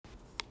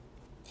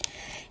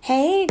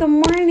Hey, good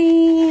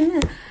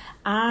morning.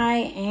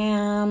 I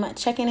am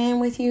checking in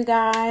with you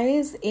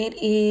guys. It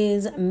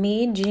is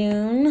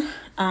mid-June.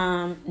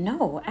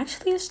 No,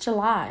 actually it's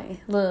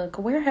July. Look,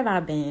 where have I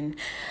been?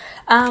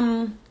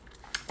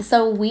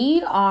 So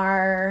we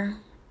are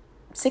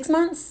 7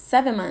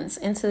 months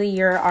into the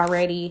year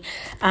already.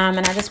 And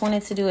I just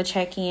wanted to do a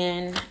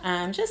check-in,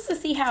 just to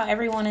see how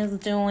everyone is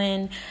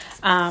doing.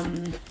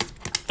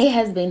 It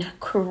has been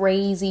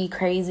crazy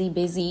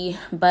busy,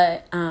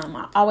 but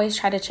I always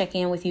try to check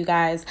in with you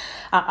guys.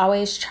 I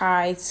always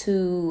try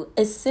to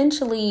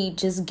essentially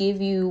just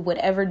give you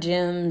whatever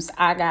gems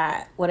I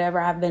got, whatever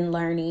I've been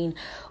learning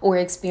or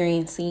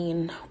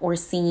experiencing or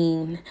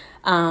seeing.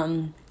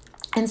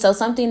 And so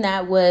something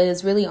that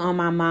was really on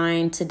my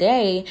mind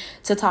today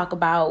to talk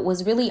about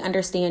was really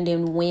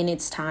understanding when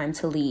it's time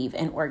to leave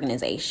an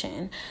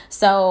organization.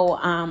 So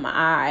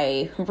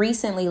I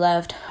recently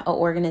left an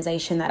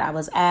organization that I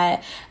was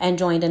at and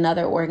joined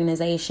another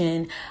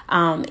organization.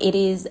 It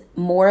is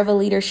more of a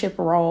leadership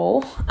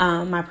role.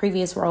 My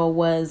previous role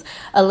was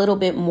a little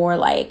bit more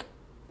like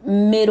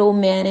middle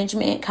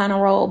management kind of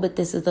role, but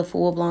this is a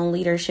full-blown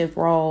leadership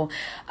role.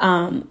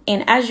 And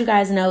as you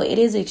guys know, it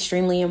is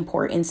extremely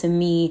important to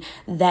me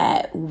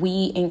that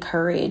we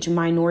encourage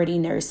minority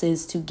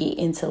nurses to get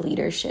into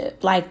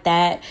leadership. Like,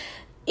 that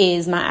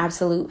is my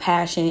absolute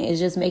passion, is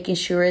just making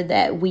sure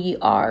that we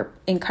are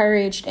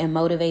encouraged and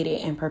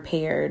motivated and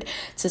prepared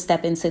to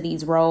step into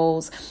these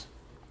roles.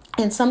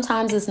 And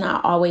sometimes it's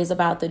not always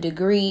about the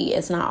degree.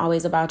 It's not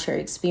always about your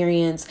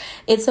experience.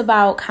 It's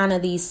about kind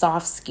of these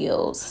soft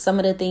skills, some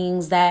of the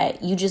things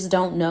that you just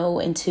don't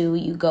know until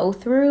you go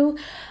through.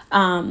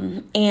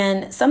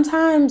 And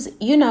sometimes,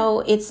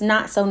 it's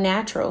not so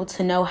natural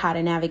to know how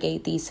to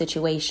navigate these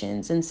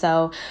situations. And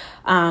so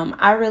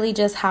I really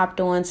just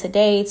hopped on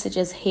today to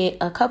just hit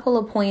a couple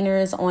of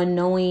pointers on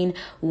knowing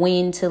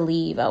when to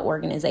leave an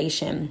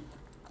organization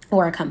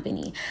or a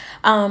company.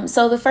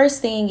 So the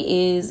first thing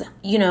is,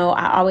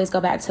 I always go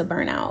back to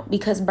burnout,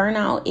 because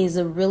burnout is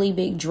a really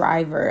big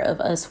driver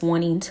of us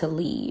wanting to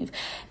leave.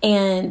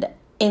 And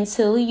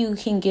until you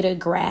can get a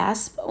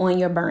grasp on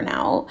your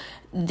burnout,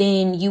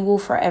 then you will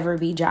forever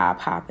be job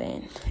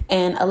hopping.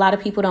 And a lot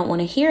of people don't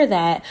want to hear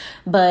that,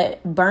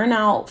 but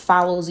burnout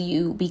follows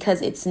you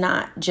because it's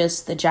not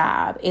just the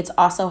job. It's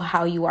also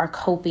how you are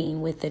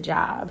coping with the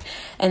job.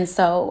 And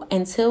so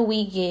until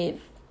we get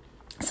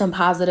some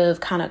positive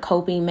kind of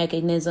coping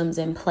mechanisms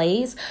in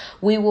place,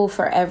 we will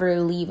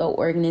forever leave an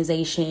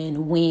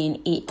organization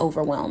when it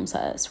overwhelms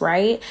us,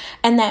 right?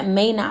 And that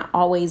may not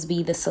always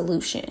be the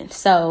solution.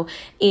 So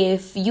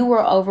if you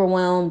were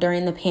overwhelmed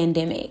during the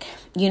pandemic,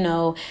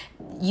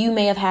 you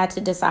may have had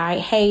to decide,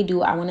 hey,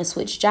 do I want to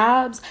switch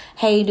jobs?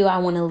 Hey, do I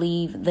want to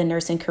leave the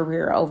nursing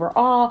career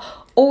overall?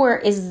 Or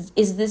is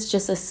this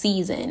just a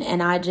season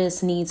and I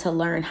just need to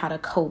learn how to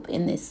cope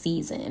in this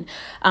season?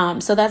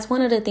 So that's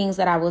one of the things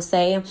that I will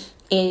say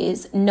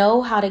is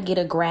know how to get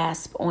a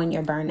grasp on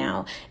your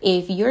burnout.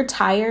 If you're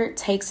tired,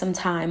 take some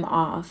time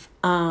off.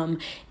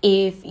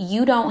 If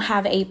you don't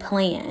have a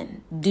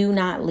plan, do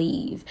not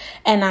leave.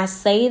 And I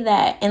say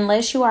that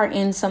unless you are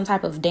in some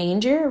type of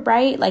danger,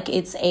 right? Like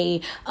it's a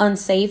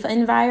unsafe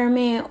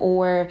environment,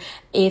 or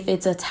if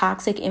it's a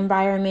toxic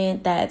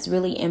environment that's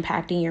really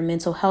impacting your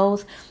mental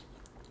health.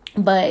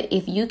 But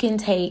if you can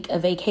take a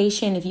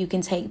vacation, if you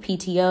can take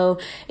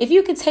PTO, if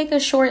you could take a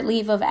short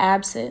leave of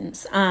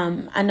absence,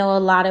 I know a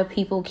lot of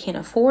people can't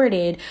afford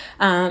it,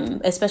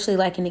 especially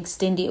like an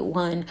extended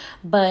one.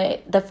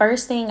 But the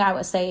first thing I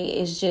would say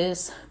is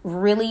just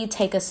really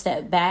take a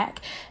step back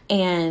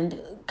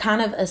and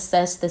kind of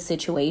assess the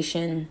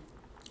situation.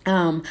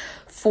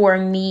 For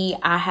me,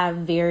 I have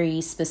very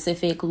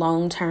specific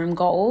long-term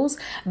goals,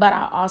 but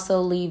I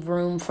also leave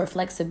room for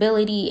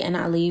flexibility and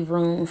I leave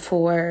room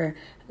for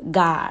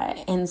God.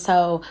 And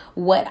so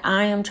what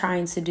I am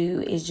trying to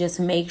do is just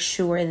make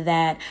sure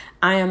that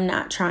I am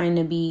not trying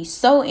to be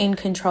so in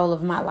control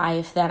of my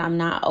life that I'm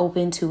not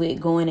open to it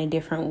going a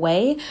different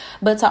way,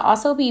 but to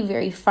also be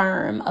very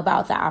firm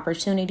about the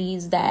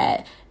opportunities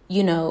that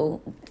you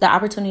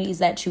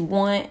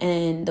want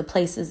and the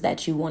places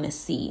that you want to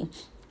see.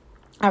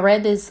 I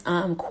read this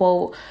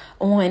quote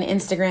on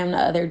Instagram the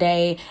other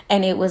day,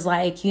 and it was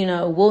like,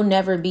 we'll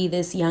never be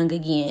this young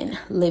again.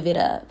 Live it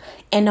up.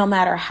 And no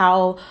matter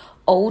how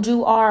old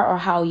you are or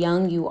how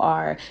young you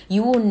are,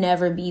 you will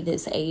never be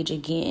this age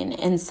again.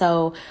 And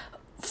so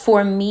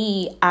for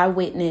me, I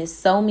witnessed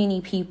so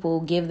many people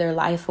give their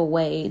life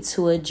away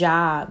to a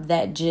job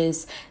that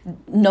just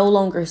no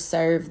longer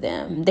served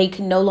them. They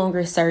can no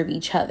longer serve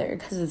each other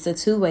because it's a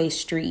two-way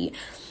street.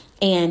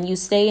 And you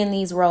stay in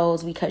these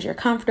roles because you're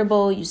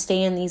comfortable. You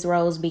stay in these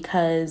roles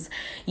because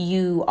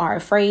you are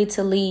afraid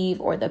to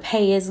leave or the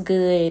pay is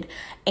good.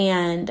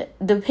 And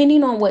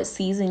depending on what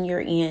season you're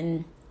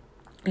in,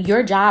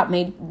 your job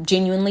may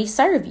genuinely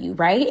serve you,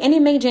 right? And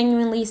it may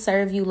genuinely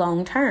serve you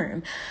long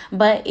term.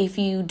 But if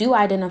you do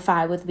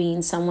identify with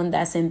being someone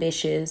that's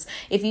ambitious,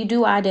 if you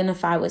do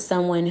identify with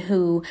someone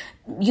who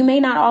you may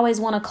not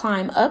always want to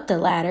climb up the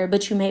ladder,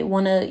 but you may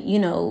want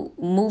to,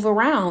 move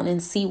around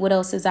and see what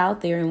else is out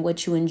there and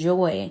what you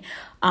enjoy.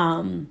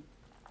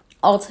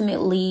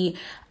 Ultimately,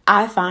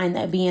 I find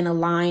that being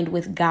aligned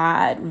with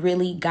God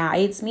really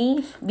guides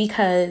me,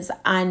 because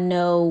I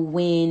know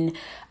when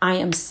I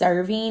am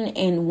serving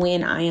and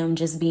when I am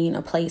just being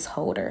a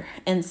placeholder.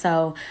 And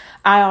so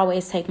I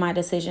always take my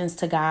decisions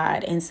to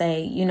God and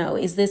say,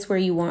 is this where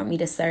you want me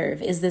to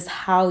serve? Is this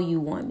how you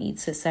want me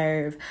to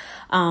serve?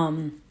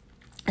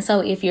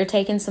 So if you're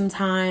taking some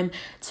time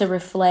to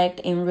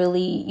reflect and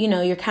really,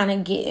 you're kind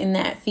of getting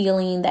that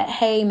feeling that,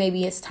 hey,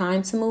 maybe it's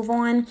time to move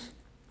on.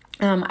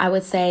 I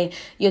would say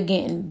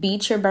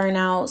beat your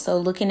burnout. So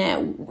looking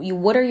at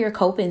what are your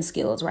coping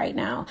skills right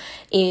now?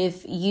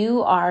 If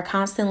you are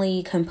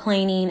constantly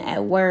complaining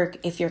at work,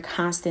 if you're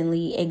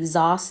constantly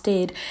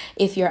exhausted,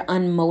 if you're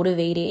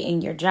unmotivated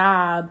in your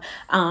job,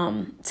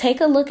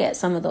 take a look at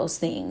some of those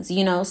things,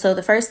 So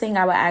the first thing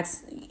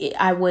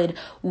I would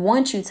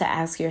want you to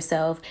ask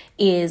yourself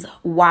is,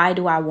 why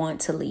do I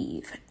want to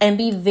leave? And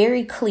be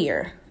very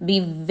clear. Be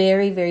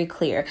very, very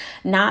clear.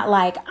 Not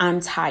like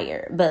I'm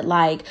tired, but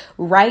like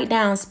write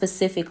down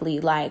specifically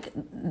like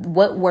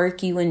what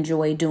work you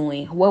enjoy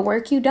doing, what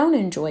work you don't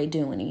enjoy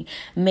doing.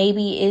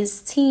 Maybe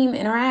it's team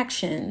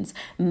interactions.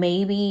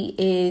 Maybe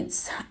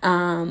it's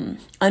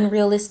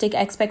unrealistic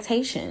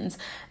expectations.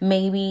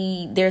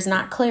 Maybe there's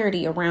not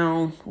clarity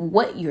around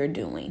what you're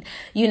doing.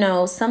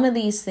 Some of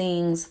these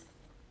things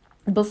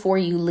before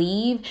you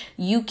leave,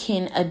 you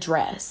can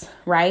address,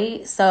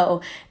 right?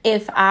 So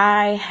if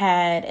I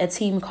had a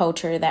team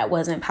culture that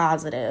wasn't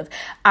positive,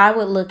 I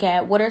would look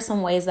at what are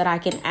some ways that I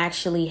can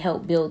actually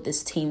help build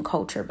this team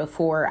culture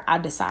before I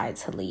decide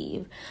to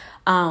leave.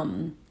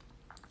 I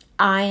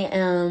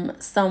am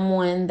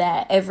someone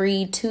that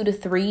every 2 to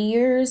 3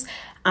 years,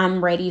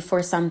 I'm ready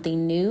for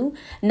something new,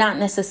 not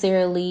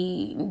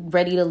necessarily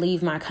ready to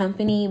leave my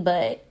company,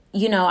 but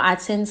I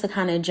tend to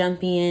kind of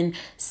jump in,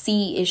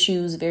 see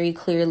issues very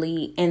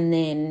clearly, and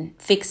then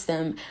fix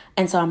them.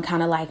 And so I'm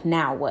kind of like,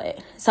 now what?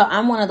 So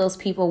I'm one of those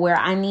people where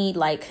I need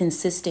like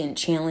consistent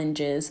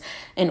challenges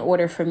in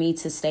order for me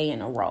to stay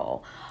in a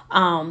role.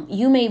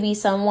 You may be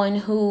someone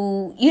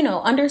who,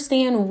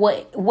 understand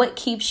what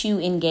keeps you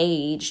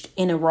engaged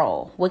in a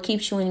role, what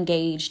keeps you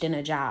engaged in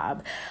a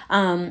job.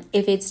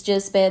 If it's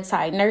just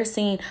bedside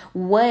nursing,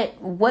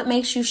 what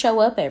makes you show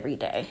up every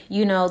day?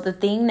 The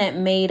thing that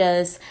made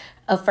us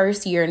a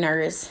first year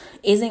nurse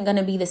isn't going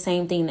to be the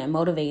same thing that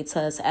motivates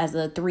us as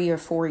a 3 or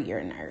 4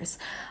 year nurse.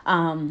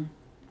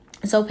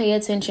 So pay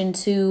attention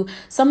to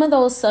some of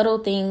those subtle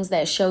things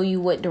that show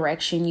you what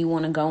direction you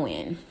want to go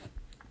in.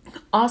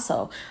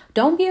 Also,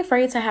 don't be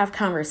afraid to have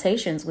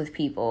conversations with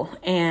people.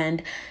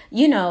 And,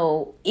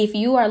 if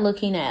you are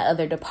looking at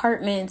other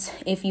departments,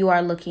 if you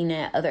are looking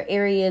at other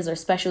areas or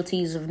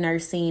specialties of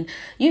nursing,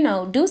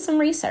 do some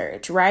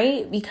research,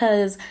 right?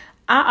 Because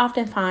I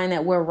often find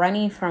that we're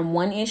running from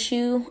one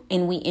issue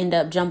and we end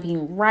up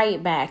jumping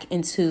right back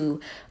into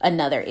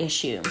another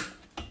issue.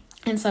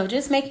 And so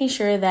just making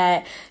sure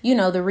that,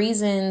 the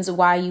reasons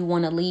why you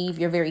want to leave,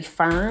 you're very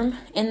firm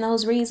in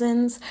those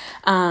reasons.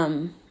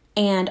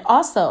 And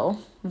also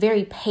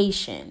very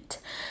patient.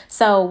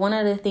 So one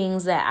of the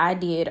things that I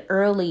did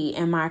early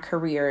in my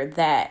career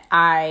that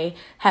I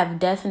have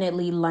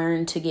definitely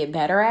learned to get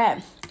better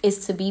at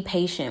is to be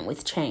patient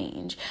with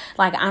change.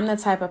 Like I'm the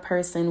type of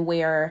person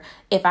where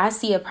if I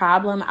see a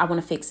problem, I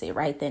want to fix it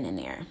right then and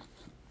there.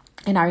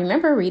 And I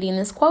remember reading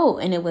this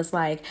quote, and it was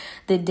like,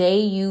 the day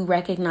you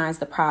recognize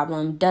the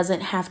problem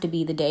doesn't have to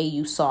be the day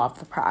you solve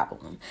the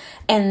problem.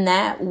 And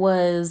that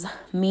was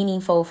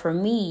meaningful for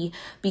me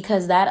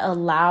because that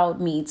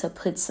allowed me to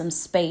put some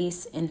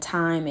space and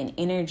time and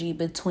energy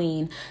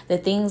between the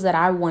things that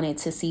I wanted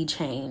to see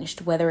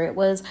changed, whether it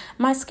was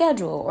my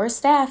schedule or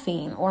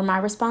staffing or my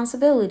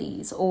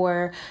responsibilities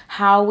or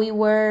how we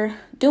were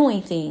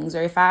doing things,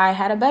 or if I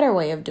had a better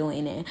way of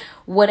doing it,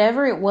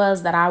 whatever it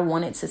was that I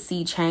wanted to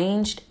see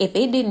changed. If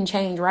it didn't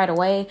change right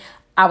away,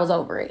 I was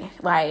over it,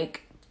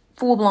 like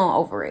full blown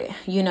over it,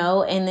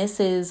 and this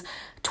is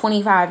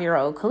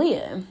 25-year-old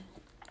Kalia.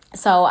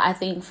 So I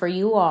think for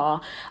you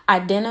all,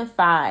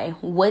 identify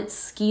what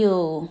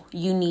skill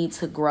you need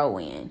to grow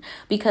in,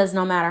 because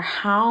no matter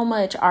how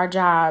much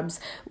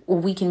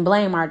we can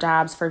blame our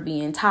jobs for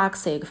being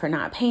toxic, for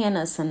not paying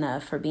us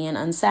enough, for being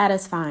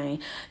unsatisfying,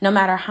 no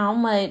matter how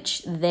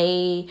much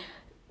they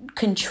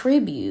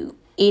contribute,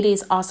 it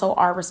is also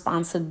our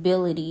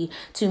responsibility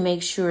to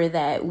make sure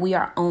that we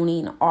are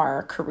owning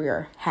our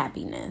career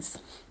happiness.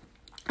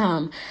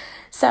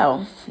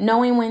 So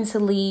knowing when to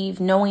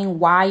leave, knowing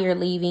why you're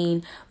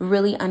leaving,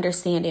 really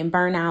understanding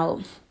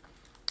burnout,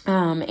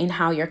 and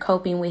how you're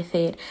coping with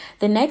it.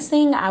 The next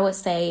thing I would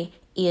say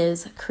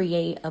is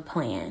create a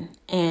plan.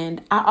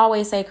 And I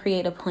always say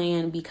create a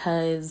plan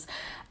because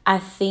I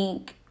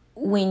think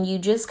when you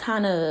just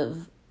kind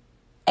of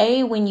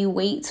when you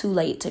wait too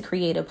late to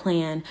create a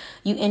plan,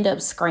 you end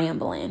up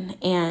scrambling.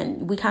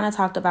 And we kind of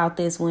talked about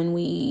this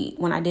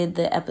when I did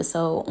the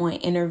episode on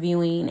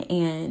interviewing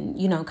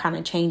and, kind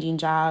of changing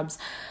jobs.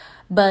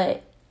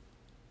 But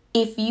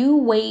if you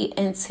wait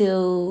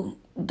until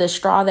the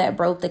straw that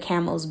broke the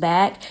camel's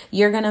back,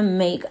 you're going to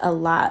make a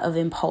lot of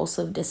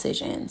impulsive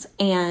decisions.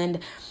 And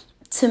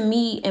to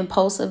me,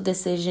 impulsive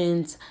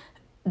decisions,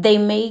 they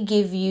may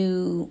give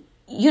you,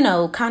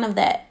 kind of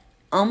that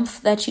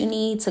oomph that you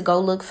need to go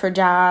look for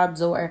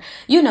jobs, or,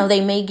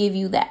 they may give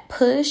you that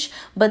push,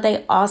 but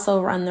they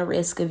also run the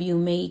risk of you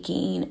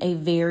making a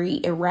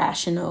very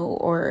irrational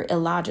or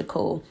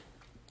illogical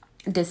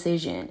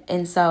decision.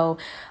 And so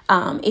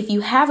if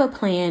you have a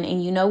plan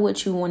and you know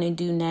what you want to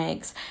do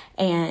next,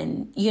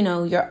 and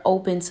you're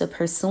open to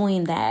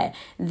pursuing that,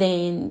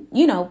 then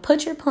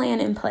put your plan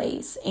in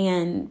place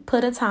and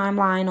put a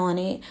timeline on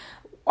it.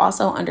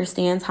 Also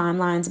understand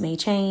timelines may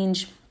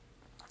change,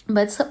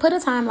 but to put a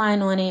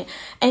timeline on it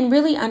and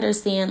really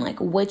understand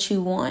like what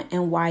you want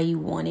and why you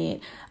want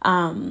it.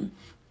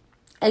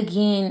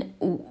 Again,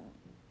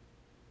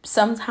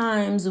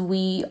 sometimes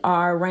we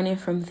are running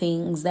from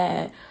things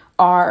that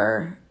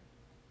are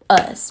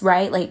us,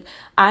 right? Like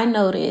I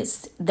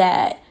noticed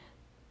that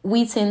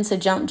we tend to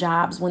jump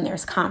jobs when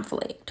there's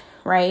conflict,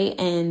 right?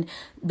 And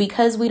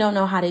because we don't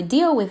know how to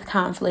deal with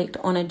conflict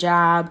on a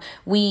job,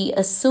 we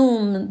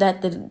assume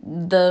that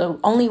the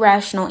only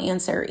rational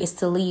answer is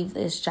to leave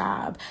this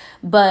job.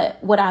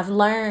 But what I've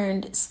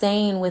learned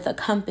staying with a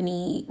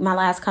company, my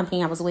last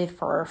company I was with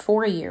for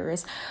 4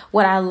 years,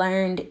 what I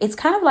learned, it's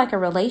kind of like a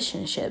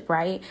relationship,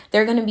 right?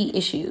 There are going to be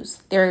issues.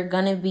 There are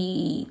going to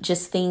be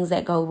just things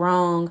that go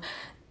wrong,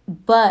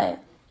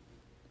 but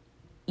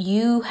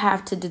you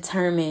have to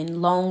determine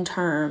long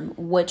term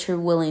what you're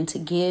willing to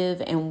give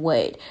and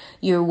what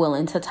you're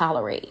willing to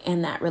tolerate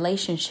in that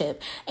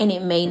relationship. And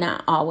it may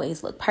not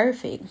always look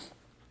perfect.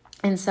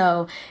 And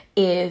so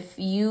if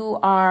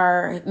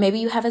maybe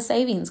you have a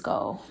savings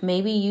goal,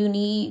 maybe you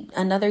need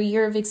another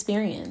year of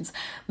experience,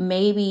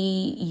 maybe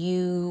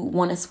you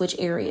want to switch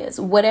areas,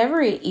 whatever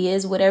it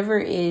is, whatever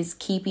is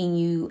keeping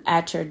you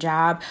at your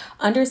job,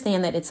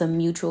 understand that it's a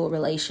mutual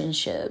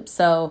relationship.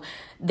 So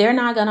they're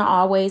not going to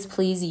always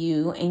please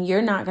you and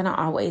you're not going to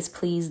always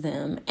please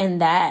them.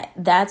 And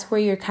that's where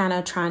you're kind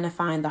of trying to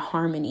find the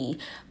harmony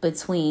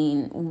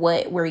between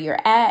where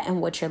you're at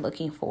and what you're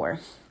looking for.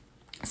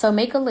 So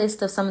make a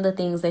list of some of the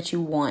things that you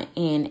want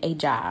in a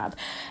job,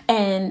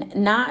 and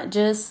not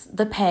just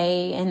the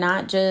pay and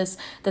not just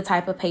the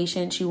type of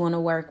patients you want to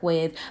work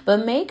with,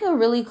 but make a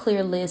really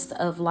clear list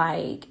of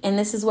and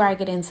this is where I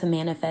get into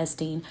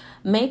manifesting,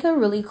 make a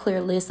really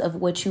clear list of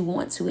what you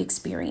want to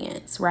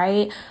experience,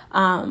 right?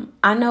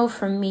 I know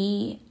for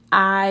me,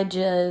 I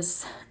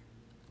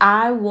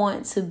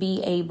want to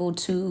be able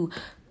to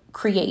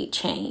create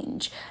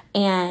change.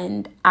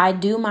 And I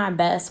do my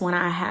best when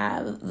I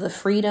have the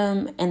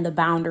freedom and the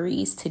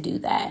boundaries to do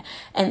that.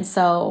 And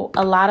so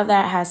a lot of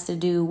that has to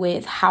do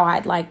with how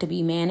I'd like to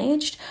be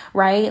managed,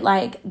 right?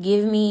 Like,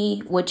 give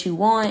me what you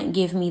want,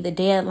 give me the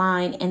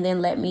deadline, and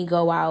then let me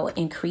go out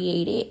and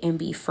create it and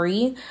be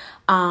free.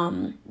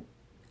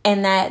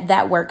 And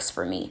that works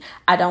for me.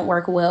 I don't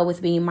work well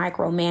with being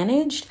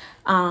micromanaged.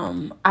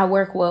 I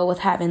work well with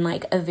having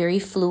a very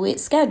fluid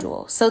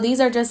schedule. So these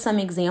are just some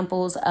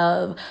examples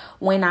of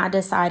when I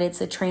decided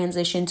to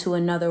transition to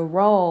another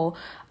role.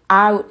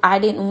 I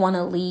didn't want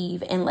to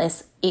leave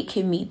unless it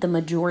could meet the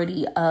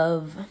majority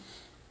of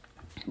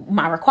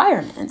my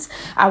requirements.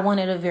 I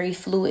wanted a very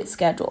fluid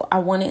schedule. I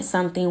wanted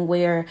something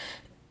where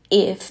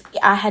if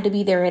I had to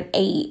be there at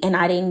 8 and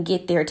I didn't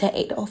get there to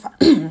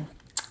 8:05,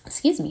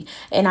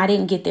 and I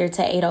didn't get there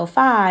to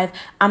 8:05,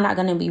 I'm not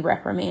going to be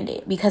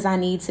reprimanded because I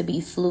need to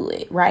be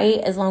fluid, right?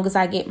 As long as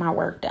I get my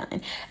work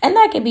done. And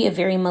that could be a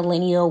very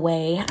millennial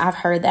way. I've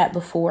heard that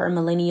before.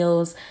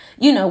 Millennials,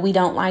 we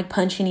don't like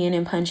punching in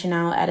and punching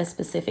out at a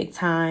specific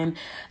time.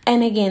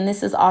 And again,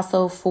 this is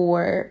also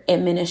for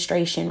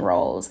administration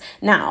roles.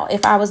 Now,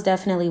 if I was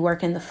definitely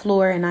working the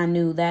floor and I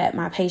knew that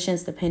my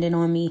patients depended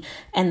on me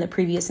and the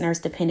previous nurse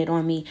depended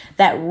on me,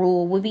 that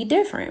rule would be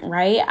different,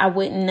 right? I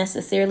wouldn't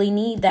necessarily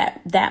need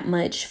that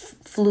much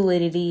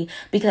fluidity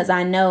because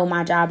I know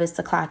my job is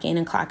to clock in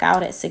and clock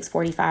out at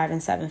 6:45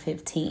 and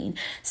 7:15.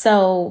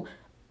 So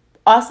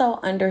also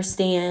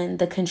understand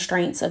the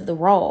constraints of the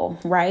role,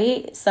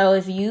 right? So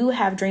if you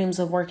have dreams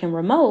of working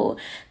remote,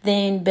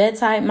 then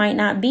bedside might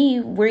not be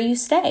where you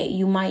stay.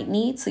 You might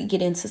need to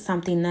get into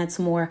something that's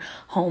more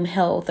home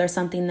health or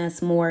something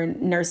that's more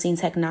nursing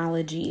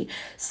technology.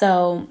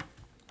 So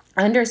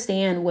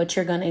understand what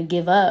you're going to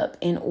give up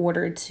in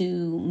order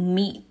to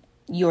meet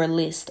your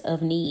list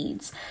of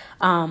needs.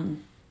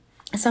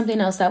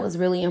 Something else that was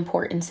really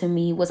important to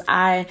me was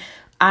I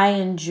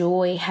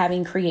enjoy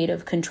having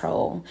creative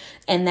control.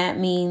 And that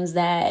means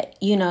that,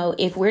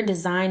 if we're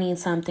designing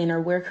something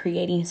or we're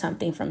creating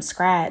something from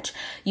scratch,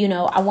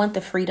 I want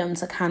the freedom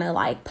to kind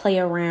of play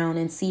around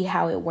and see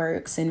how it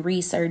works and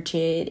research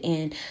it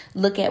and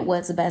look at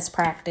what's best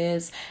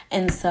practice.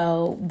 And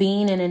so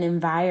being in an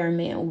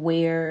environment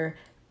where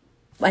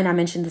and I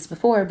mentioned this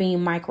before, being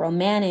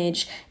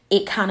micromanaged,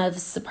 it kind of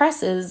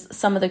suppresses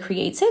some of the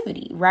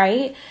creativity,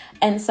 right?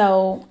 And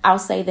so I'll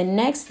say the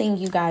next thing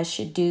you guys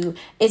should do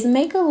is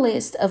make a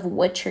list of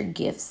what your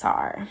gifts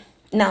are.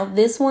 Now,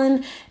 this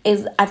one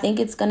is, I think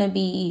it's going to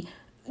be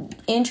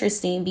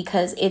interesting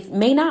because it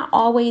may not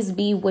always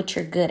be what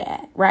you're good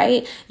at,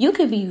 right? You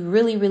could be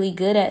really, really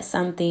good at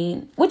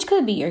something, which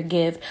could be your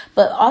gift,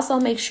 but also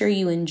make sure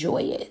you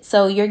enjoy it.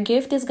 So your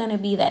gift is going to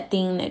be that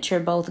thing that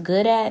you're both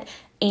good at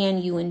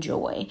and you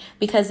enjoy.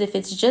 Because if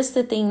it's just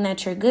the thing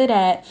that you're good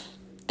at,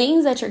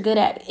 things that you're good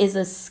at is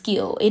a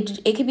skill.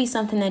 It could be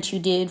something that you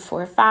did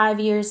for 5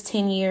 years,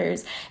 10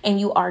 years, and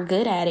you are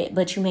good at it,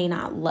 but you may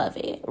not love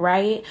it,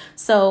 right?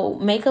 So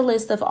make a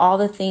list of all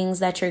the things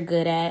that you're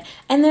good at,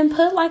 and then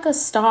put like a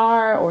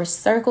star or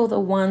circle the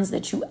ones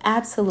that you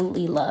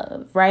absolutely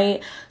love,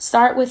 right?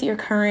 Start with your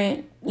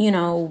current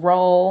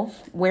role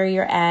where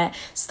you're at.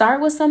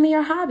 Start with some of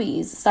your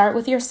hobbies. Start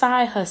with your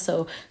side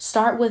hustle.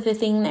 Start with the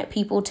thing that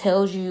people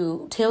tell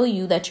you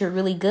that you're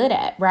really good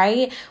at,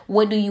 right?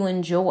 What do you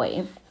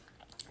enjoy?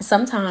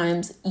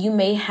 Sometimes you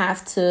may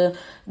have to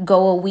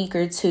go a week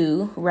or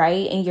two,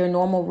 right, in your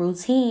normal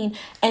routine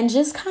and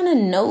just kind of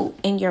note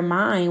in your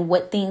mind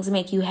what things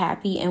make you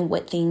happy and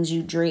what things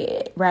you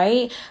dread,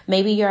 right?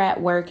 Maybe you're at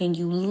work and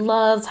you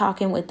love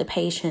talking with the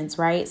patients,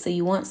 right? So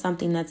you want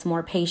something that's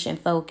more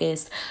patient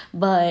focused,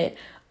 but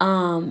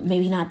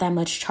maybe not that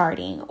much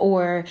charting,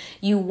 or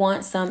you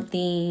want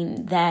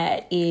something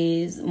that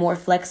is more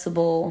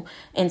flexible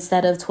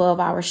instead of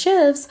 12-hour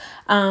shifts,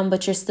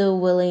 but you're still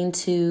willing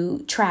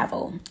to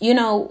travel.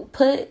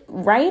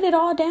 Write it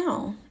all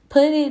down.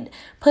 Put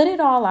it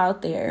all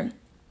out there.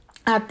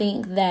 I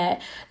think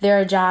that there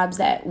are jobs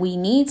that we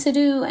need to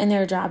do and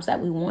there are jobs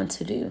that we want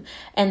to do.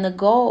 And the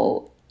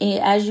goal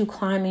as you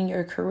climb in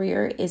your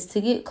career is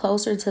to get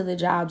closer to the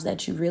jobs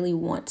that you really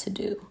want to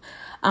do.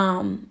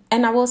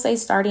 And I will say,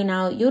 starting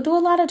out, you'll do a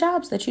lot of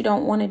jobs that you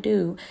don't want to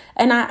do.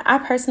 And I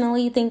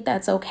personally think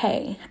that's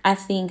okay. I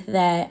think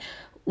that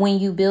when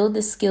you build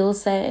the skill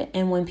set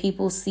and when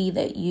people see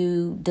that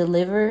you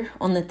deliver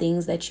on the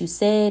things that you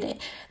said,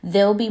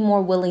 they'll be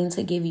more willing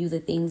to give you the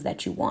things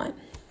that you want.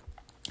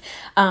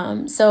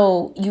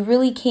 So you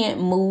really can't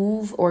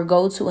move or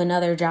go to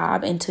another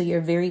job until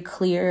you're very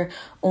clear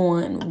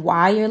on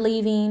why you're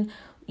leaving,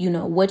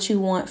 what you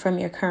want from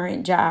your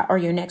current job or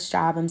your next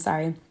job.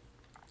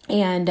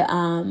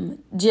 And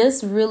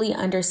just really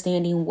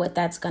understanding what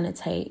that's going to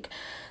take.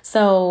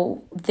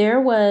 So there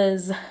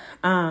was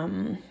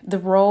the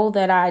role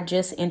that I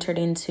just entered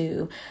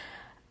into.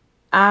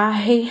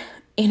 I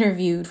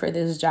interviewed for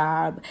this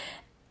job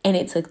and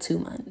it took 2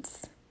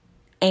 months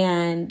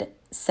and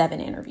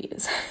 7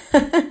 interviews.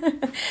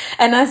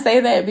 And I say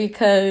that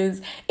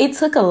because it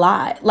took a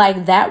lot.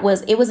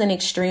 It was an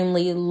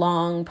extremely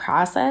long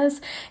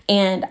process.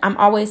 And I'm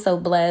always so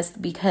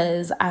blessed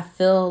because I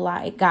feel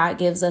like God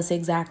gives us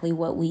exactly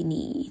what we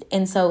need.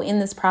 And so in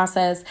this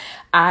process,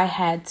 I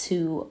had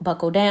to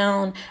buckle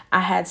down. I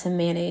had to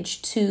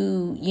manage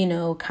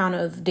 2, kind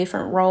of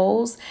different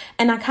roles.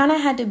 And I kind of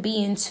had to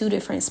be in 2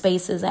 different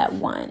spaces at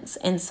once.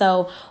 And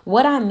so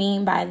what I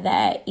mean by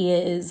that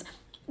is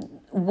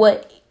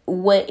what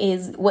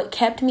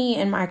kept me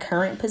in my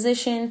current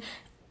position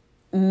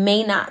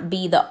may not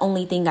be the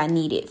only thing I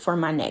needed for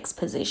my next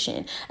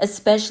position,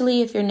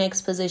 especially if your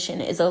next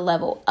position is a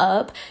level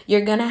up.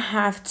 You're going to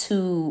have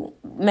to,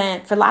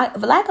 for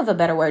lack of a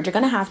better word, you're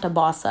going to have to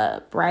boss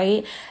up,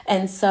 right?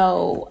 And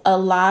so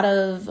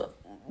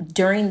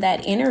during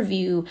that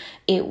interview,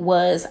 it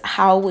was,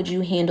 how would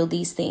you handle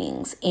these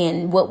things?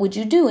 And what would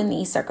you do in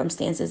these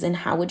circumstances? And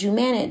how would you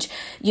manage,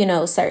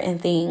 certain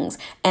things?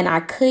 And I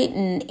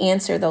couldn't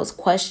answer those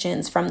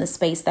questions from the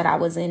space that I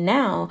was in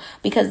now,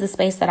 because the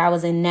space that I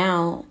was in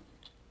now,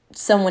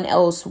 someone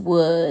else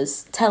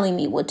was telling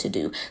me what to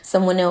do.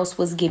 Someone else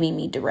was giving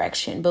me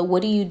direction. But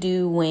what do you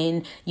do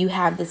when you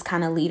have this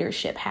kind of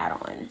leadership hat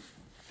on?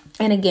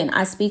 And again,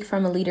 I speak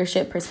from a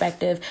leadership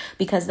perspective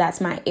because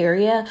that's my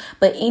area.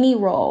 But any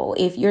role,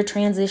 if you're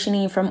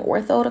transitioning from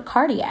ortho to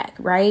cardiac,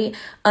 right?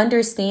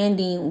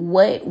 Understanding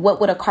what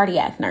would a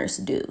cardiac nurse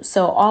do?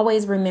 So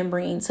always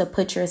remembering to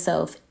put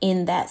yourself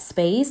in that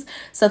space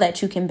so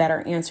that you can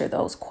better answer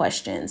those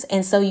questions.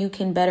 And so you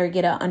can better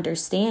get an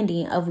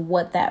understanding of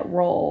what that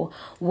role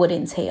would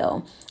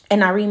entail.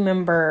 And I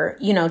remember,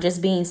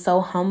 just being so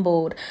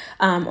humbled.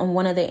 On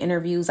one of the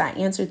interviews, I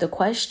answered the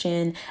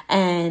question,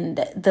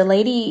 and the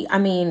lady,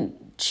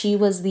 she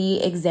was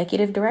the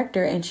executive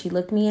director, and she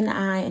looked me in the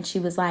eye and she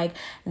was like,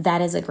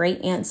 "That is a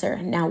great answer.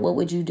 Now, what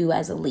would you do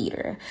as a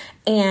leader?"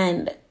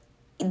 And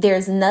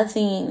there's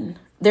nothing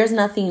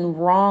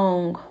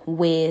wrong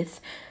with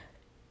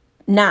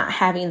not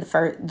having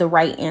the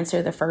right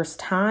answer the first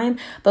time.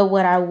 But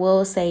what I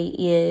will say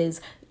is,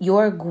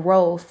 your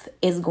growth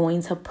is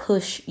going to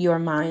push your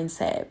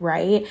mindset,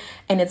 right?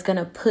 And it's going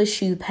to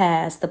push you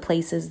past the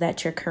places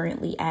that you're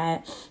currently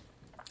at.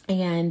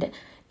 And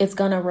it's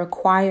going to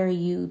require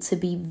you to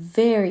be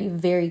very,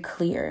 very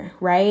clear,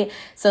 right?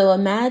 So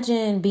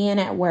imagine being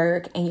at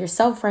work and you're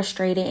so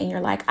frustrated and you're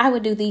like, I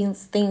would do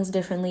these things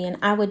differently and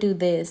I would do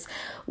this.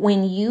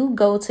 When you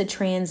go to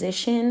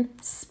transition,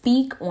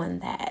 speak on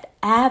that.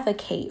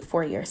 Advocate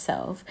for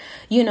yourself.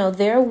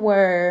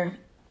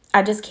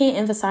 I just can't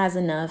emphasize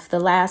enough, the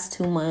last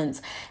 2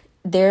 months,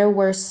 there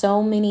were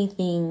so many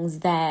things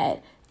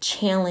that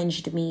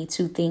challenged me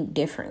to think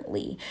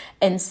differently.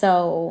 And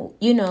so,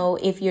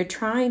 if you're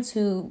trying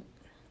to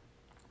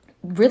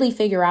really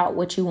figure out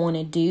what you want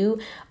to do,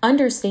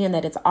 understand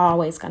that it's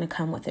always going to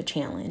come with a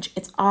challenge.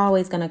 It's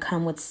always going to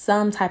come with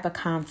some type of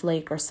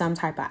conflict or some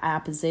type of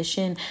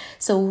opposition.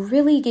 So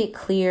really get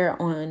clear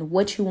on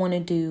what you want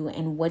to do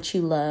and what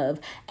you love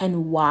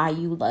and why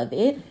you love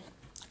it.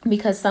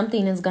 Because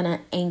something is going to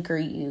anchor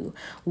you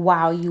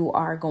while you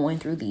are going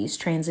through these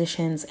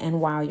transitions and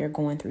while you're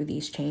going through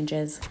these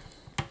changes.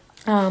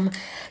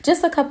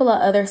 Just a couple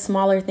of other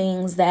smaller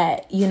things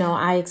that,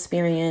 I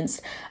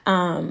experienced,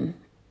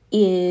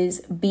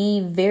 is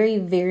be very,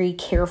 very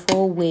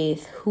careful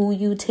with who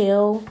you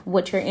tell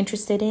what you're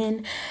interested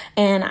in.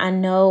 And I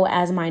know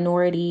as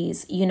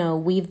minorities,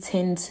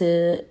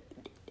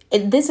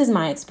 this is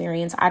my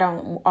experience. I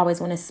don't always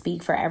want to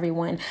speak for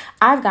everyone.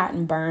 I've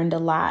gotten burned a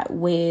lot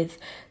with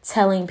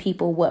telling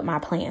people what my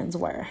plans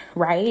were,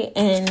 right?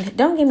 And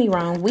don't get me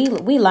wrong, we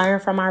learn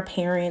from our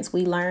parents,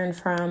 we learn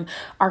from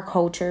our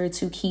culture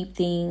to keep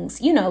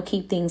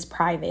things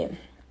private.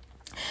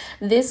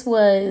 This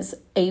was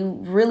a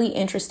really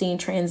interesting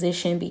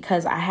transition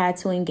because I had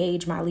to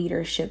engage my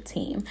leadership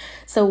team.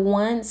 So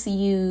once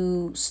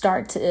you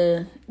start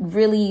to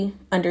really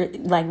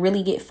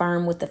get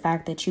firm with the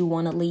fact that you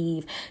want to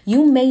leave,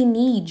 you may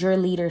need your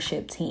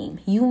leadership team.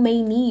 You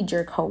may need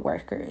your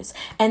coworkers,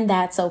 and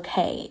that's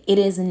okay. It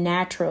is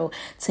natural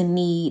to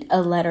need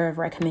a letter of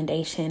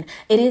recommendation.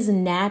 It is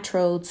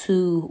natural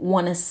to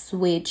want to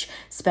switch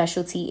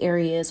specialty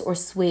areas or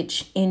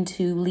switch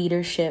into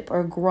leadership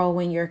or grow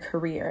in your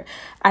career.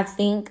 I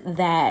think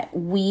that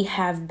we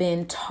have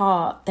been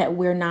taught that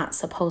we're not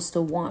supposed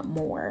to want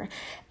more.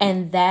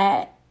 And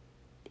that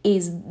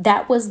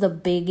was the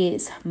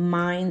biggest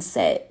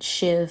mindset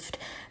shift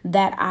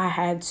that I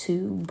had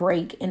to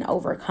break and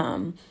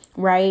overcome,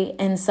 right?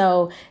 And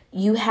so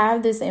you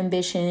have this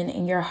ambition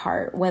in your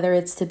heart, whether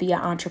it's to be an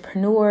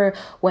entrepreneur,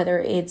 whether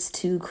it's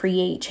to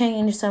create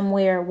change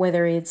somewhere,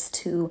 whether it's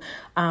to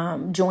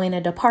join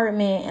a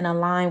department and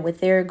align with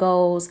their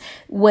goals,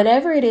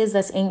 whatever it is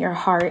that's in your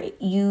heart,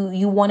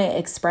 you want to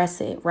express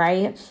it,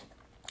 right?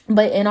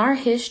 But in our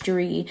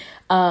history,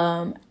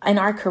 in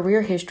our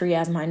career history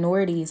as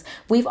minorities,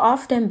 we've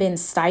often been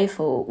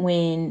stifled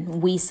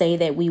when we say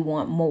that we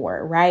want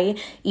more, right?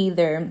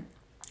 Either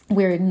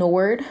we're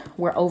ignored,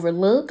 we're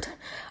overlooked.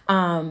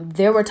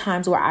 There were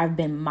times where I've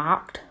been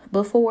mocked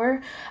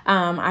before.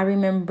 I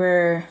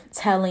remember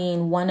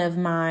telling one of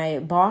my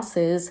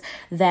bosses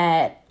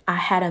that I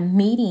had a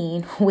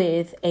meeting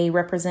with a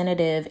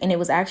representative, and it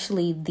was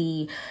actually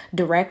the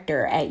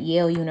director at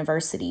Yale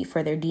University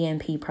for their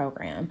DNP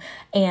program.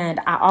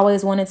 And I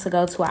always wanted to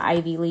go to an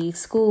Ivy League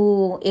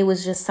school. It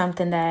was just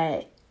something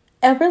that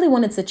I really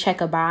wanted to check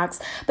a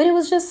box, but it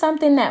was just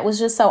something that was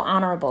just so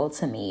honorable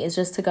to me. It's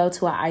just to go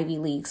to an Ivy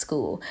League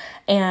school.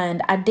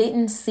 And I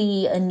didn't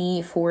see a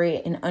need for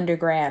it in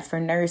undergrad for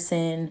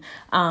nursing.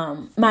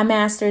 My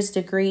master's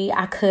degree,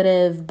 I could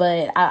have,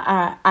 but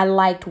I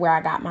liked where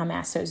I got my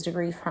master's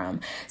degree from.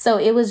 So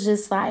it was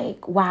just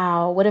like,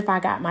 wow, what if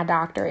I got my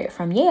doctorate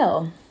from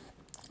Yale?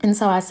 And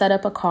so I set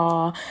up a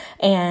call,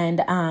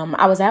 and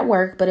I was at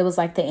work, but it was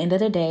like the end of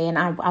the day. And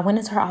I went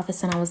into her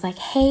office and I was like,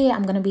 hey,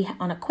 I'm going to be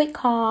on a quick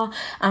call.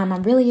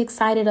 I'm really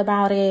excited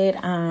about it.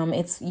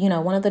 It's,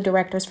 one of the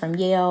directors from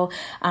Yale.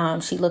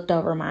 She looked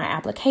over my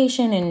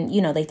application and,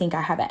 they think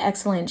I have an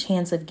excellent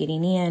chance of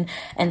getting in.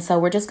 And so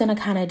we're just going to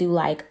kind of do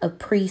like a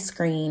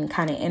pre-screen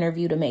kind of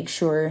interview to make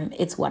sure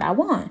it's what I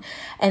want.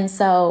 And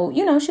so,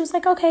 she was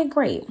like, okay,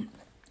 great.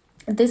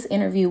 This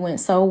interview went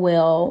so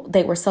well.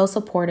 They were so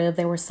supportive.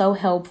 They were so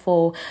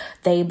helpful.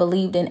 They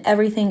believed in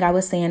everything I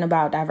was saying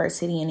about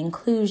diversity and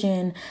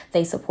inclusion.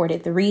 They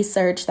supported the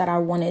research that I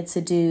wanted to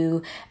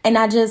do. And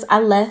I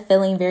left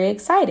feeling very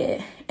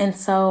excited. And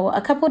so a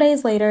couple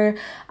days later,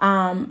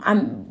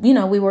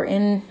 we were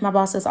in my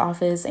boss's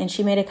office and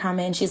she made a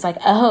comment. She's like,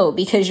 oh,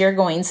 because you're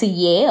going to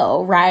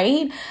Yale,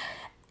 right?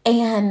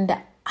 And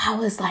I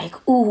was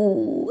like,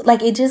 ooh,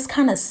 like it just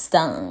kind of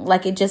stung.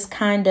 Like it just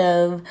kind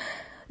of,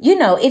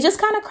 it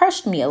just kind of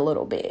crushed me a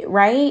little bit,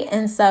 right?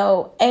 And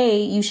so,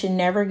 you should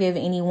never give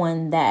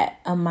anyone that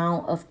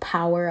amount of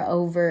power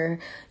over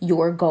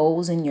your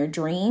goals and your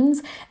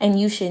dreams. And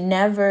you should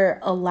never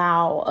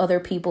allow other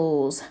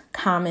people's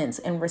comments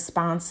and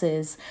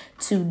responses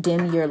to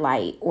dim your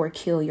light or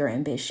kill your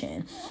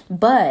ambition.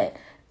 But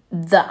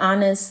the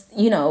honest,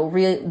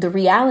 the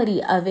reality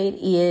of it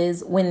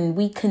is when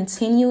we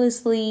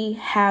continuously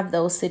have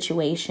those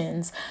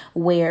situations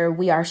where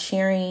we are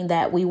sharing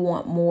that we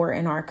want more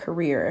in our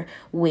career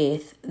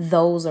with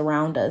those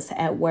around us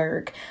at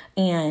work,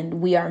 and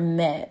we are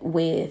met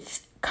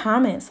with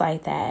comments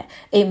like that,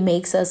 it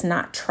makes us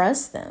not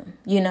trust them,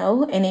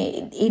 and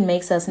it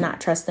makes us not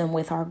trust them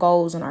with our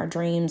goals and our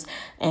dreams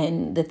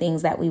and the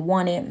things that we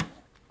wanted.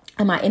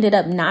 I ended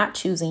up not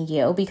choosing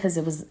Yale because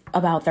it was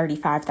about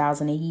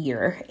 $35,000 a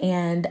year,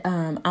 and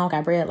I don't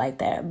got bread like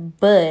that.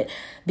 But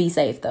be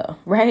safe though,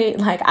 right?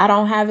 Like, I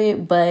don't have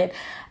it, but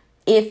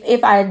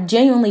if I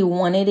genuinely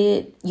wanted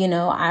it,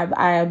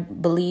 I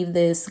believe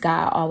this,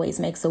 God always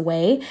makes a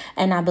way.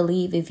 And I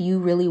believe if you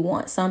really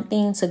want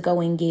something, to go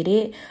and get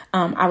it.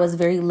 I was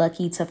very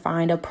lucky to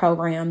find a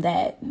program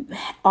that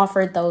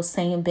offered those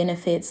same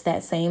benefits,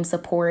 that same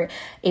support.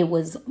 It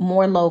was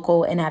more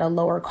local and at a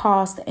lower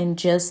cost and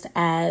just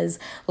as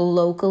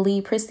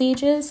locally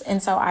prestigious.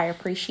 And so I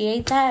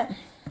appreciate that.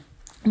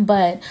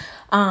 But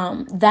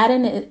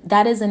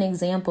that is an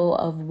example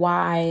of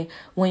why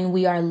when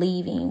we are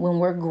leaving, when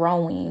we're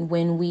growing,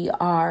 when we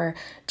are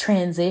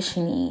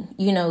transitioning,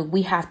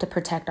 we have to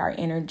protect our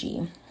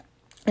energy.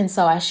 And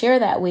so I share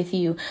that with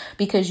you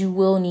because you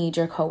will need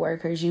your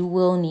coworkers. You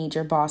will need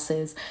your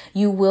bosses.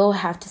 You will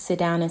have to sit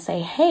down and say,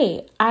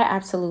 hey, I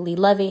absolutely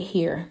love it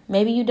here.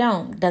 Maybe you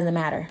don't. Doesn't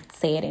matter.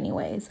 Say it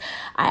anyways.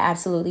 I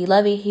absolutely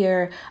love it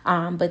here.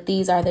 But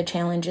these are the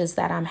challenges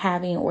that I'm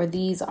having, or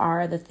these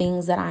are the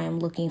things that I am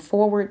looking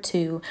forward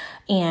to.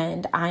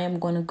 And I am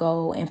going to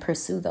go and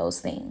pursue those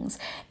things.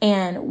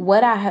 And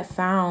what I have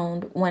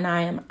found when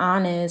I am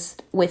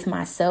honest with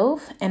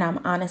myself and I'm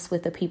honest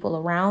with the people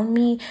around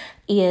me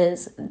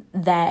is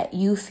that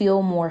you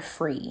feel more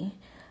free.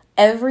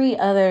 Every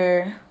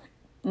other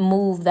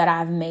move that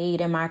I've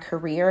made in my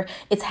career,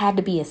 it's had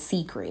to be a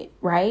secret,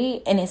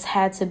 right? And it's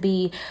had to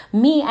be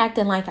me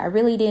acting like I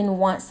really didn't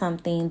want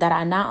something that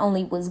I not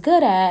only was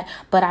good at,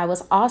 but I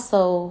was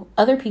also,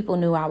 other people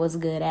knew I was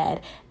good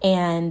at,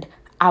 and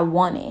I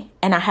wanted,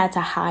 and I had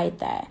to hide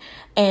that.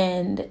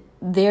 And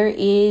there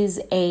is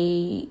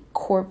a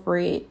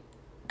corporate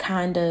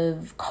kind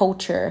of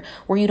culture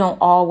where you don't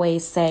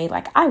always say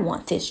like, I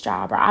want this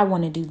job or I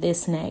want to do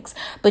this next,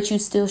 but you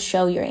still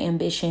show your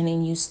ambition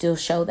and you still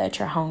show that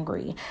you're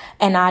hungry.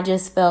 And I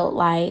just felt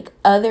like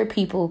other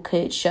people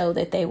could show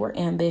that they were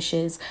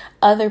ambitious.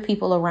 Other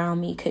people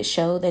around me could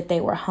show that they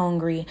were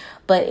hungry.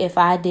 But if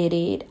I did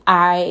it,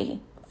 I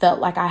felt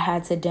like I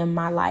had to dim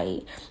my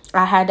light.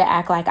 I had to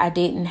act like I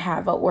didn't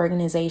have an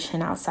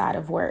organization outside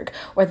of work,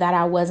 or that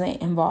I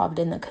wasn't involved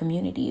in the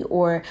community,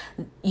 or,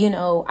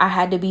 I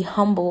had to be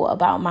humble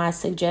about my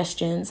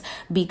suggestions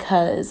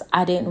because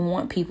I didn't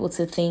want people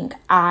to think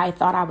I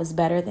thought I was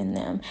better than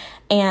them.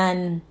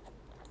 And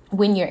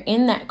when you're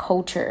in that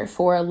culture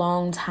for a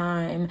long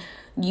time,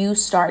 you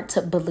start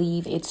to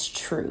believe it's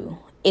true.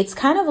 It's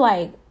kind of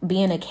like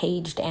being a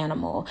caged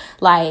animal.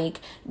 Like,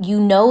 you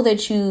know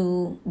that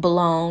you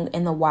belong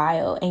in the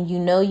wild, and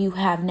you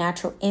have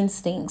natural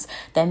instincts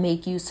that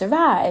make you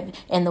survive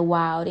in the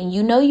wild. And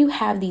you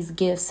have these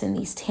gifts and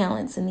these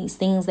talents and these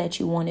things that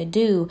you want to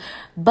do,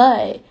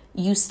 but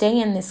you stay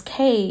in this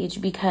cage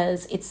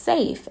because it's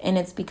safe, and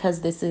it's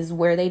because this is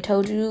where they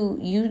told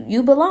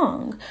you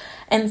belong.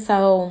 And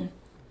so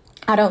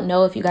I don't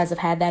know if you guys have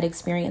had that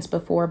experience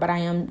before, but I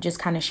am just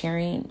kind of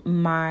sharing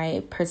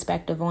my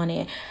perspective on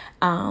it.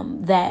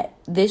 That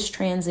this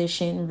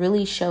transition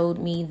really showed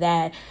me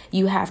that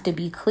you have to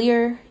be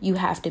clear, you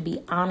have to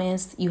be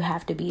honest, you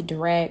have to be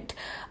direct.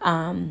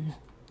 And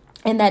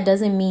that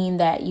doesn't mean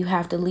that you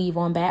have to leave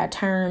on bad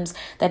terms.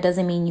 That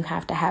doesn't mean you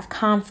have to have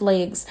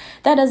conflicts.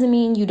 That doesn't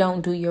mean you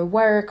don't do your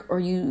work, or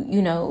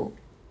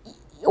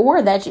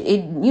or that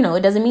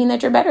it doesn't mean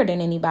that you're better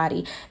than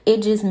anybody.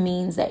 It just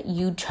means that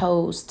you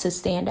chose to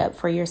stand up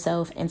for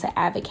yourself and to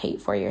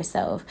advocate for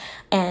yourself.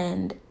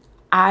 And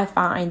I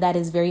find that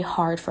is very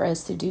hard for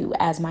us to do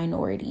as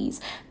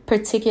minorities,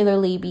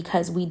 particularly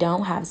because we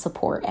don't have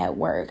support at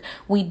work.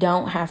 We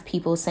don't have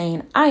people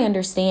saying, I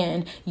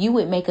understand, you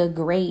would make a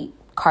great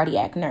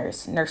cardiac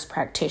nurse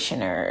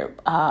practitioner,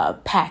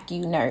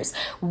 PACU nurse,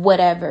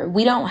 whatever.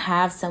 We don't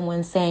have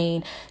someone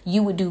saying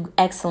you would do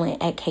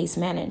excellent at case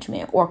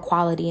management or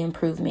quality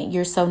improvement.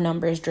 You're so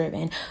numbers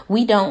driven.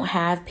 We don't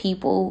have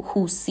people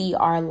who see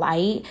our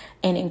light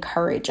and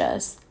encourage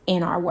us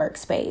in our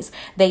workspace.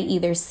 They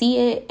either see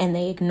it and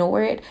they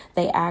ignore it.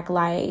 They act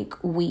like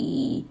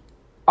we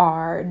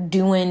are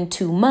doing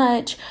too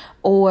much,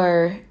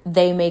 or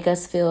they make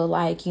us feel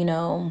like,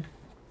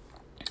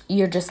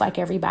 you're just like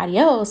everybody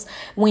else,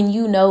 when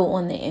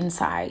on the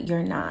inside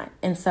you're not.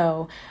 And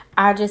so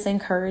I just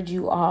encourage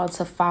you all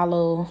to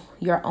follow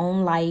your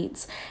own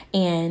lights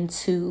and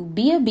to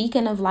be a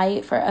beacon of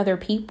light for other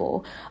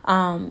people.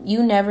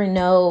 You never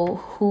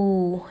know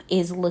who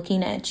is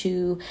looking at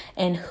you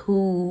and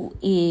who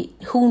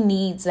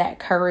needs that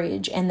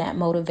courage and that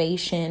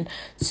motivation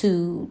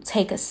to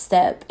take a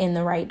step in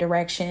the right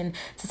direction,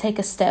 to take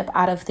a step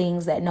out of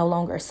things that no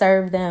longer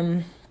serve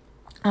them.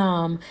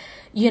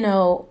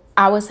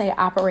 I would say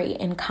operate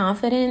in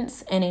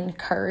confidence and in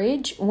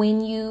courage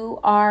when you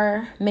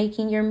are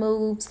making your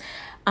moves.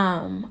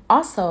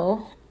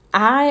 Also,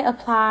 I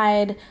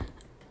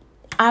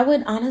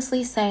would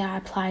honestly say I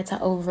applied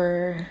to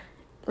over,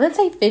 let's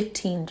say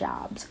 15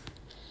 jobs.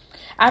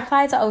 I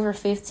applied to over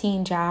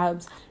 15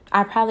 jobs.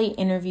 I probably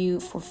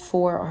interviewed for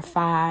 4 or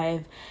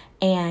 5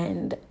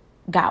 and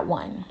got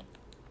one.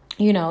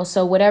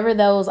 So whatever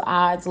those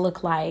odds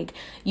look like,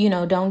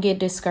 don't get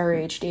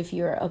discouraged if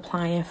you're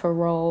applying for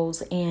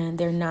roles and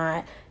they're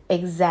not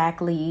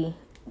exactly,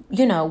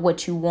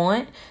 what you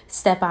want.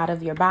 Step out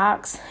of your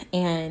box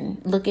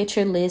and look at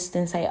your list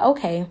and say,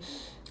 okay,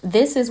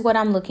 this is what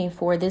I'm looking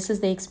for. This is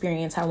the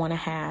experience I want to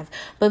have.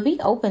 But be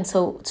open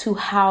to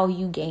how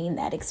you gain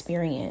that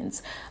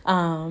experience.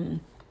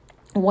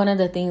 One of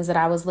the things that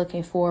I was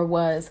looking for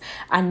was,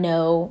 I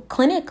know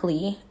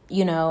clinically,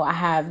 I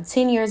have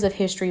 10 years of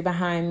history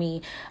behind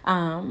me.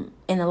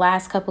 In the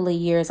last couple of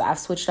years, I've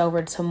switched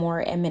over to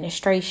more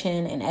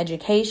administration and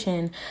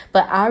education,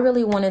 but I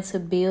really wanted to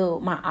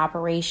build my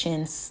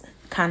operations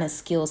kind of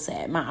skill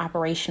set, my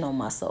operational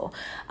muscle.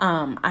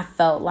 I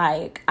felt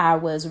like I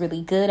was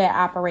really good at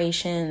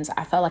operations.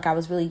 I felt like I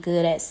was really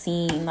good at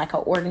seeing like an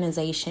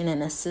organization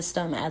and a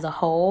system as a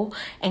whole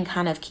and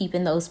kind of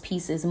keeping those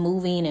pieces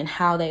moving and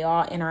how they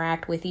all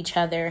interact with each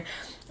other.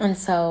 And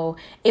so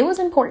it was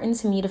important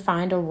to me to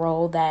find a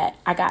role that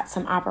I got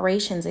some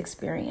operations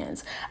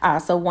experience. I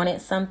also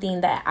wanted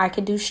something that I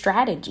could do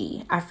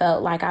strategy. I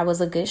felt like I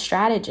was a good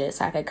strategist.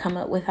 I could come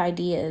up with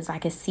ideas. I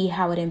could see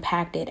how it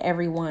impacted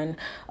everyone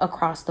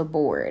across the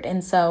board.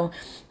 And so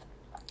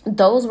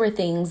those were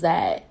things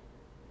that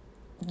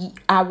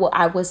I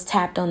was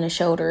tapped on the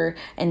shoulder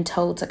and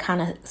told to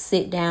kind of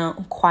sit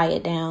down,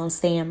 quiet down,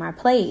 stay in my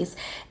place.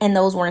 And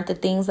those weren't the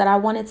things that I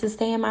wanted to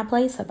stay in my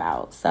place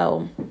about.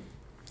 So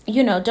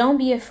don't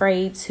be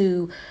afraid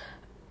to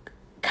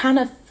kind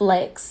of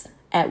flex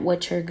at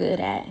what you're good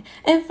at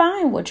and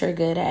find what you're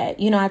good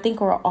at. I think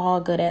we're all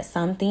good at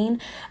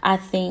something. I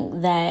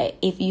think that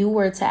if you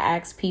were to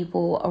ask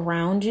people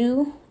around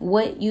you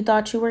what you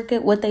thought you were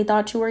good, what they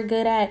thought you were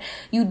good at,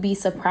 you'd be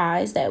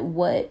surprised at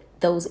what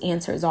those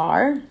answers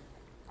are.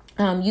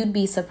 You'd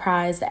be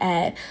surprised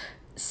at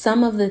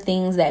some of the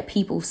things that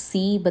people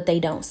see, but they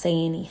don't say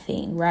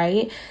anything,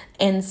 right?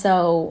 And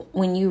so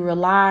when you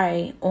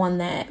rely on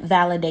that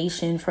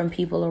validation from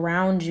people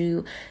around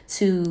you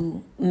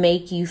to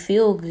make you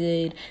feel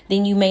good,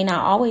 then you may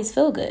not always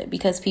feel good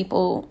because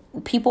people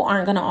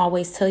aren't going to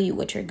always tell you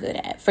what you're good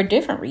at for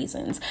different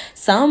reasons.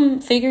 Some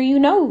figure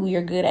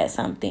you're good at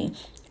something.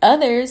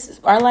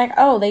 Others are like,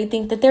 oh, they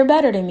think that they're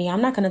better than me.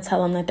 I'm not going to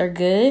tell them that they're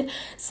good.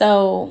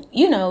 So,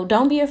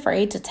 don't be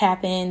afraid to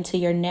tap into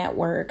your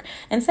network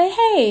and say,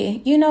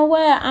 hey, you know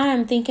what?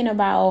 I'm thinking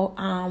about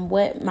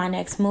what my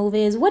next move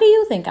is. What do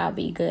you think I'll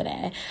be good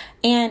at?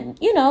 And,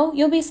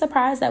 you'll be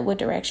surprised at what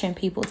direction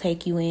people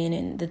take you in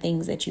and the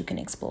things that you can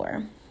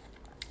explore.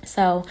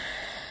 So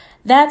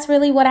that's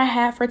really what I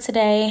have for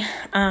today.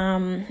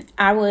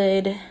 I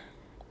would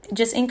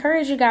just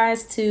encourage you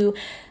guys to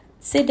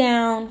sit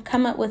down,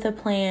 come up with a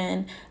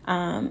plan,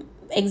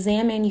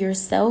 examine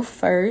yourself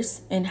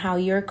first and how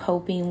you're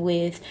coping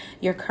with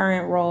your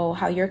current role,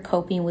 how you're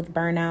coping with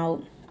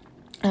burnout.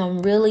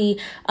 Really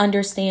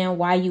understand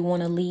why you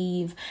want to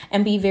leave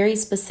and be very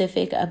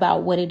specific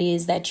about what it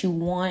is that you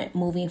want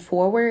moving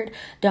forward.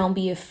 Don't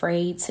be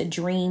afraid to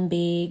dream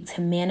big,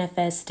 to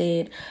manifest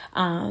it.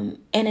 And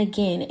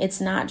again, it's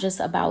not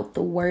just about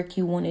the work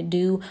you want to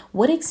do.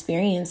 What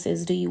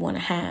experiences do you want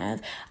to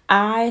have?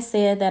 I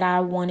said that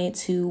I wanted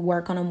to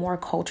work on a more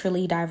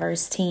culturally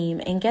diverse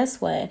team. And guess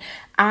what?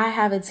 I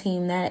have a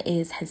team that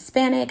is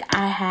Hispanic.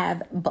 I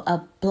have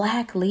a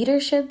Black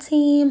leadership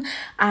team.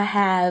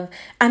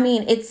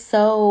 It's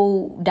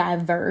so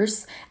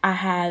diverse. I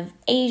have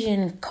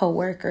Asian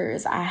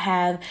coworkers.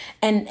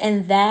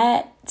 And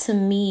that to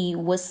me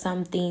was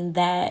something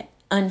that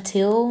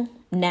until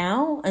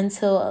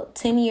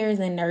 10 years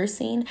in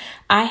nursing,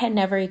 I had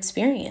never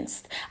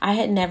experienced. I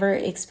had never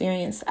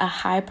experienced a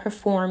high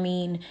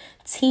performing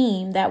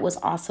team that was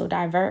also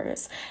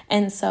diverse.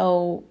 And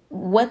so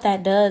what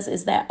that does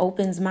is that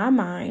opens my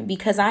mind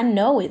because I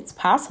know it's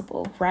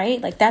possible,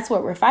 right? Like that's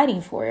what we're fighting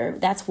for.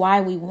 That's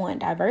why we want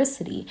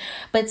diversity.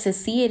 But to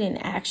see it in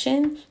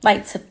action,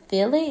 like to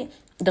feel it,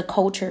 the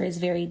culture is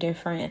very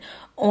different.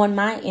 On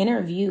my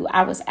interview,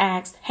 I was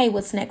asked, hey,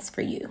 what's next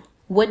for you?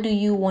 What do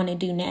you want to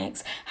do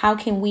next? How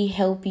can we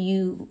help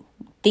you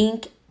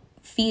think,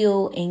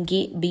 feel, and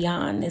get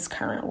beyond this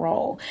current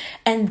role?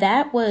 And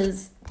that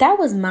was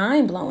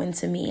mind-blowing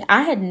to me.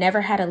 I had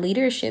never had a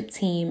leadership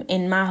team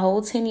in my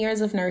whole 10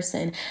 years of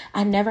nursing.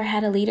 I never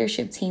had a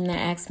leadership team that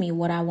asked me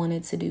what I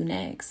wanted to do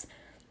next.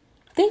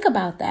 Think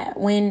about that.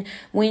 When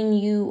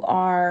you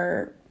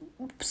are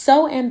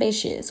so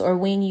ambitious, or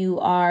when you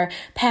are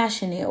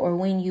passionate, or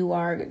when you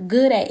are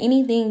good at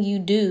anything you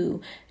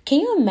do, can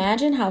you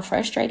imagine how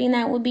frustrating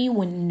that would be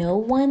when no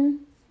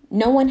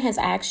one has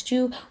asked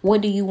you,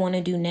 what do you want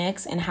to do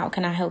next and how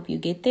can I help you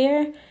get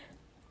there?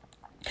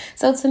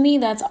 So to me,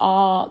 that's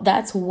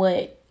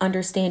what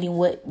understanding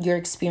what your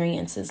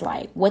experience is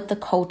like, what the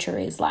culture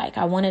is like.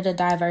 I wanted a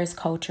diverse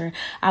culture.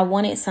 I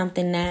wanted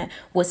something that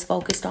was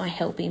focused on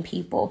helping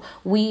people.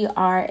 We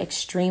are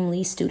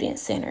extremely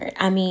student-centered.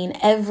 I mean,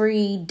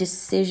 every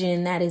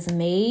decision that is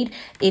made,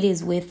 it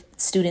is with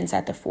students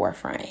at the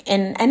forefront.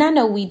 And I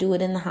know we do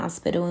it in the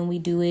hospital and we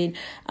do it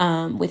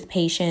with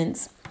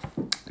patients.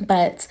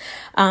 But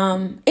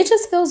it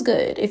just feels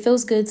good. It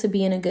feels good to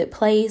be in a good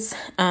place.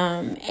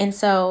 And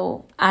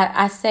so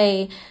I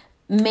say,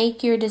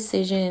 make your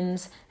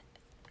decisions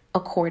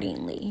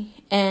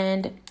accordingly.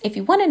 And if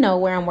you want to know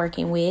where I'm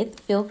working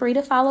with, feel free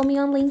to follow me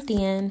on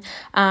LinkedIn.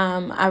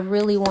 I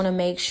really want to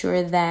make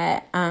sure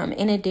that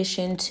in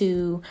addition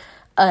to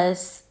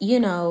us,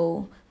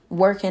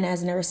 working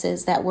as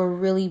nurses, that we're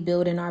really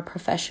building our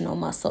professional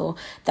muscle.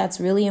 That's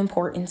really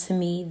important to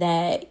me,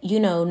 that,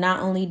 not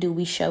only do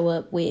we show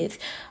up with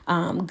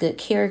good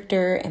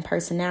character and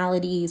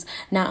personalities,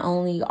 not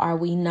only are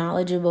we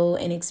knowledgeable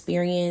and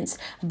experienced,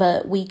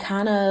 but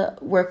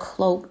we're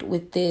cloaked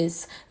with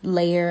this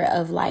layer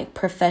of like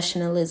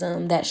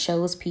professionalism that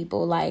shows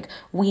people like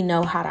we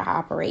know how to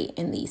operate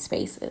in these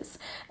spaces.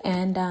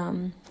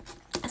 And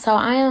so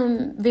I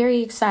am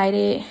very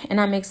excited,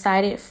 and I'm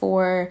excited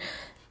for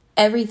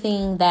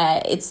everything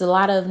that it's a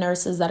lot of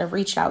nurses that have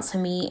reached out to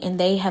me and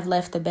they have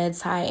left the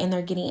bedside and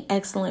they're getting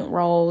excellent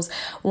roles.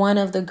 One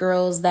of the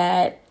girls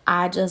that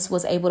I just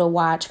was able to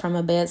watch from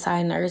a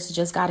bedside nurse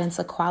just got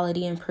into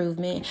quality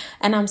improvement,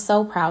 and I'm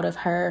so proud of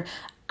her.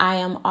 I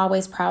am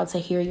always proud to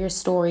hear your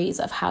stories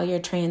of how you're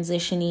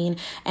transitioning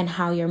and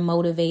how you're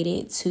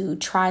motivated to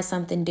try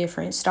something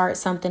different, start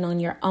something on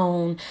your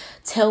own,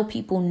 tell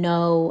people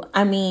no.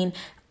 I mean,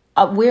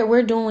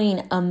 we're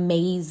doing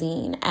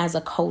amazing as a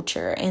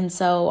culture. And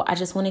so I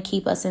just want to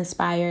keep us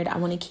inspired. I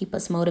want to keep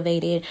us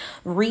motivated.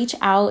 Reach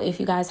out if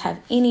you guys have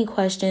any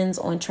questions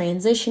on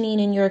transitioning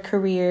in your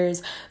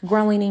careers,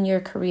 growing in your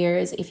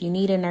careers. If you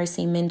need a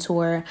nursing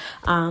mentor,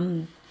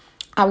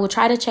 I will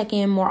try to check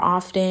in more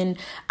often.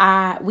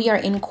 We're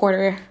in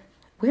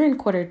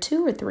quarter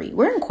 2 or 3.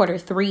 We're in quarter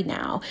 3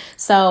 now.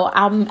 So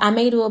I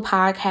may do a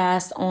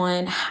podcast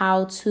on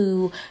how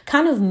to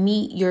kind of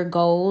meet your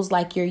goals,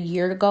 like your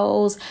year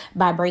goals,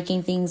 by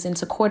breaking things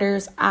into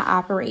quarters. I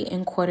operate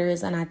in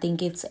quarters, and I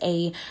think it's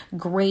a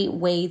great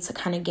way to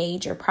kind of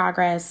gauge your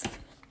progress.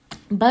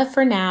 But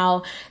for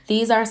now,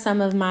 these are some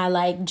of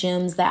my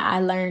gems that I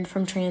learned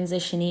from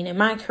transitioning in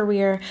my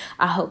career.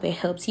 I hope it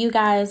helps you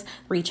guys.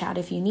 Reach out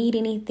if you need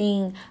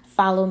anything.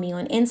 Follow me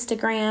on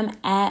Instagram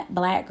at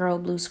Black Girl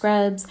Blue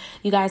Scrubs.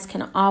 You guys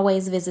can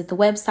always visit the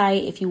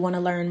website if you want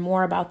to learn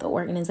more about the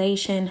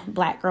organization,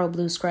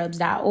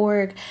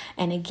 blackgirlbluescrubs.org.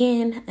 And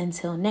again,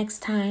 until next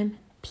time,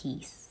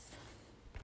 peace.